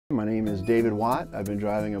My name is David Watt. I've been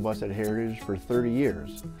driving a bus at Heritage for 30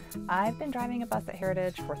 years. I've been driving a bus at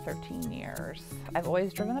Heritage for 13 years. I've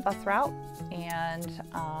always driven a bus route, and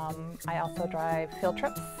I also drive field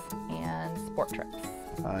trips and sport trips.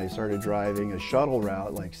 I started driving a shuttle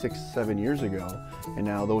route like 6-7 years ago, and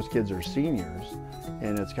now those kids are seniors,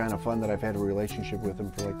 and it's kind of fun that I've had a relationship with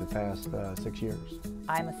them for like the past 6 years.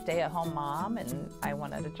 I'm a stay-at-home mom, and I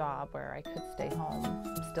wanted a job where I could stay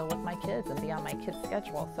home still with my kids and be on my kids'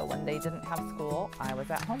 schedule, so when they didn't have school, I was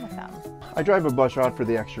at home with them. I drive a bus route for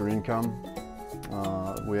the extra income.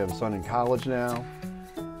 We have a son in college now,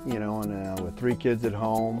 and with 3 kids at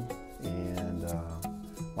home, and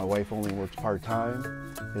my wife only works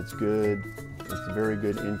part-time. It's good. It's a very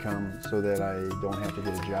good income so that I don't have to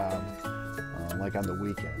get a job like on the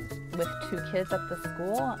weekends. With 2 kids at the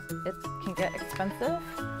school, it can get expensive,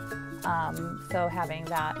 so having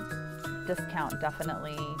that discount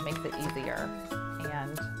definitely makes it easier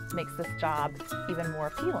and makes this job even more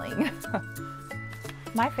appealing.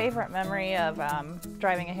 My favorite memory of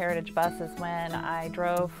driving a Heritage bus is when I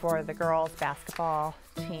drove for the girls basketball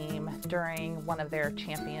team during one of their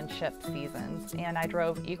championship seasons. And I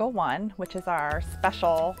drove Eagle 1, which is our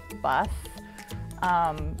special bus,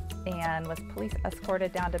 and was police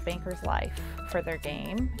escorted down to Banker's Life for their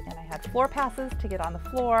game. And I had floor passes to get on the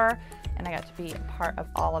floor, and I got to be a part of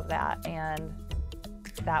all of that. And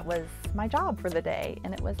that was my job for the day,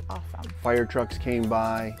 and it was awesome. Fire trucks came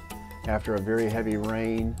by after a very heavy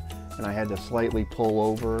rain, and I had to slightly pull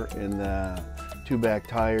over, and the 2 back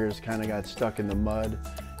tires kind of got stuck in the mud,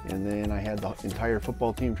 and then I had the entire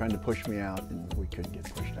football team trying to push me out, and we couldn't get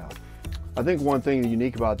pushed out. I think one thing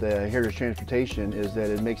unique about the Heritage Transportation is that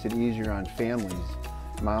it makes it easier on families,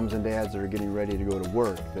 moms and dads that are getting ready to go to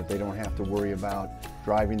work, that they don't have to worry about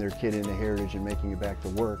driving their kid into Heritage and making it back to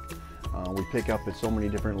work. We pick up at so many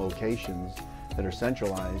different locations that are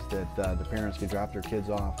centralized that the parents can drop their kids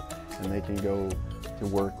off and they can go to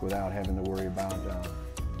work without having to worry about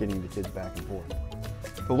getting the kids back and forth.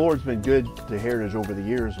 The Lord's been good to Heritage over the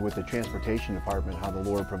years with the transportation department, how the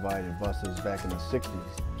Lord provided buses back in the 60s,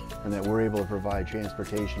 and that we're able to provide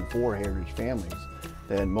transportation for Heritage families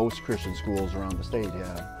that most Christian schools around the state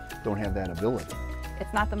don't have that ability.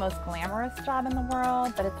 It's not the most glamorous job in the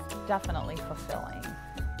world, but it's definitely fulfilling.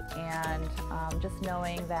 And just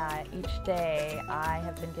knowing that each day I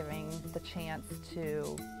have been given the chance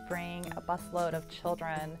to bring a busload of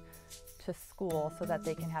children to school so that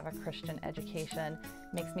they can have a Christian education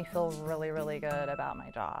makes me feel really, really good about my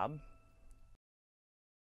job.